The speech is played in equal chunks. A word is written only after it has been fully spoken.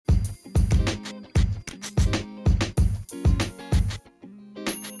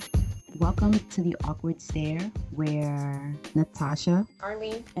Welcome to the Awkward Stare, where Natasha,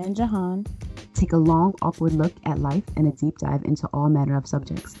 Arlene, and Jahan take a long, awkward look at life and a deep dive into all manner of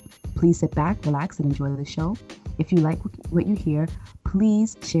subjects. Please sit back, relax, and enjoy the show. If you like what you hear,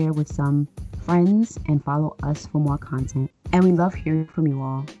 please share with some friends and follow us for more content. And we love hearing from you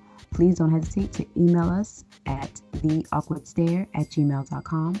all. Please don't hesitate to email us at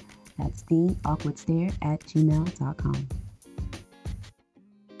theawkwardstare@gmail.com. That's theawkwardstare@gmail.com.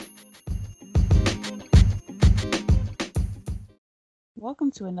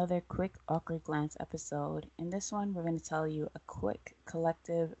 Welcome to another quick awkward glance episode. In this one, we're going to tell you a quick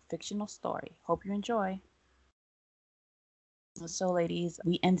collective fictional story. Hope you enjoy. So, ladies,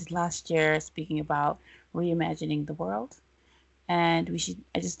 we ended last year speaking about reimagining the world, and I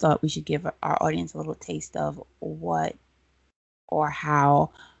just thought we should give our audience a little taste of what or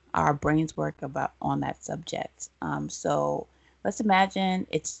how our brains work about on that subject. So let's imagine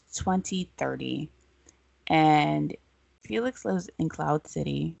it's 2030 and Felix lives in Cloud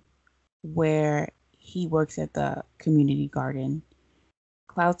City, where he works at the community garden.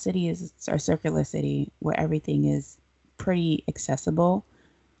 Cloud City is a circular city where everything is pretty accessible.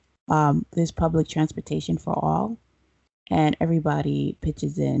 There's public transportation for all, and everybody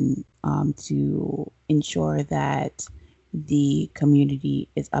pitches in to ensure that the community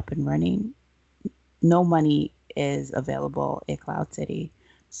is up and running. No money is available at Cloud City,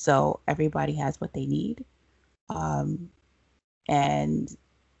 so everybody has what they need. And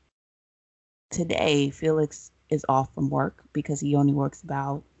today, Felix is off from work because he only works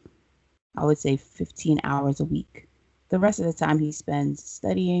about, I would say, 15 hours a week. The rest of the time he spends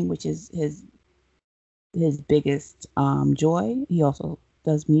studying, which is his biggest joy. He also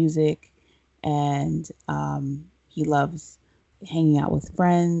does music, and he loves hanging out with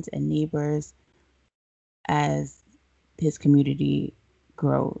friends and neighbors as his community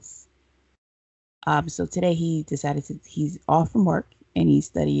grows. So today he's off from work and he's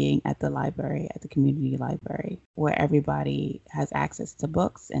studying at the library, at the community library, where everybody has access to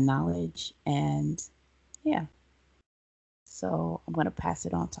books and knowledge. And yeah, so I'm going to pass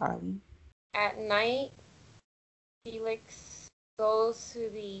it on to Arlene. At night, Felix goes to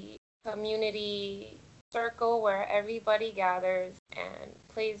the community circle where everybody gathers and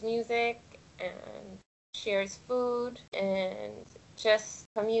plays music and shares food and just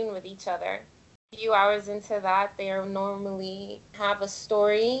commune with each other. A few hours into that, they normally have a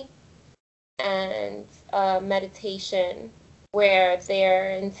story and a meditation where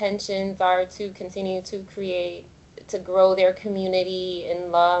their intentions are to continue to grow their community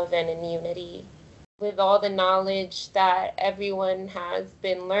in love and in unity. With all the knowledge that everyone has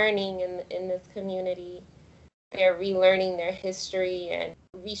been learning in this community, they're relearning their history and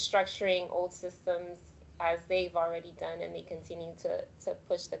restructuring old systems as they've already done, and they continue to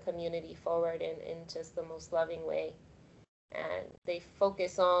push the community forward in just the most loving way. And they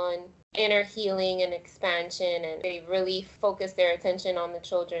focus on inner healing and expansion, and they really focus their attention on the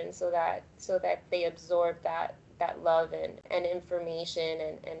children so that they absorb that love and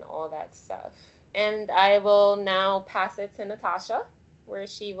information and all that stuff. And I will now pass it to Natasha, where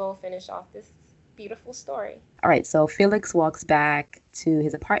she will finish off this beautiful story. All right, so Felix walks back to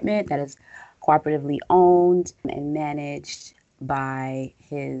his apartment that is cooperatively owned and managed by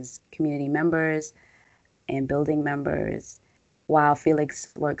his community members and building members. While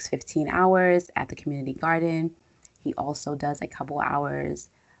Felix works 15 hours at the community garden, he also does a couple hours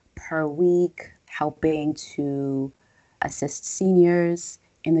per week helping to assist seniors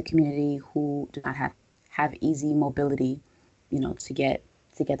in the community who do not have easy mobility, to get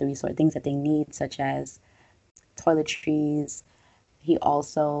the resource things that they need, such as toiletries. He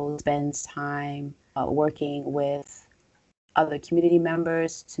also spends time working with other community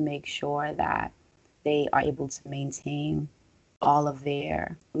members to make sure that they are able to maintain all of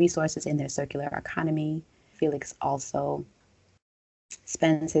their resources in their circular economy. Felix also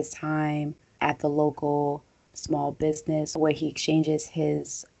spends his time at the local small business where he exchanges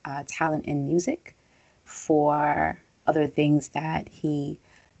his talent in music for other things that he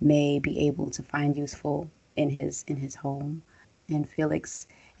may be able to find useful in his home. And Felix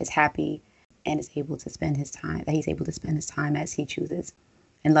is happy and is able to spend his time as he chooses,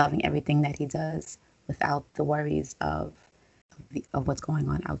 and loving everything that he does without the worries of what's going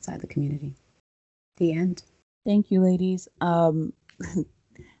on outside the community. The end. Thank you, ladies. Hope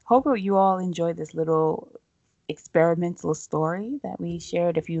you all enjoyed this little experimental story that we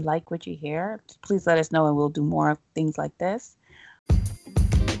shared. If you like what you hear, please let us know and we'll do more things like this.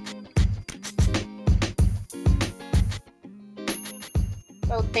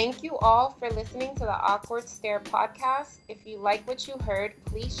 So thank you all for listening to the Awkward Stare podcast. If you like what you heard,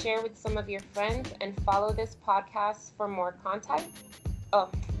 please share with some of your friends and follow this podcast for more content. Oh,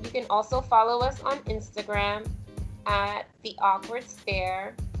 you can also follow us on Instagram at The Awkward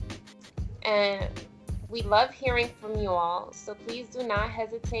Stare. And we love hearing from you all, so please do not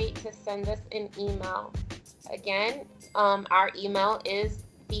hesitate to send us an email. Again, our email is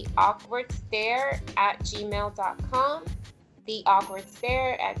theawkwardstare@gmail.com.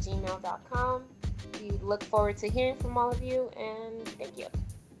 Theawkwardstare@gmail.com. We look forward to hearing from all of you, and thank you.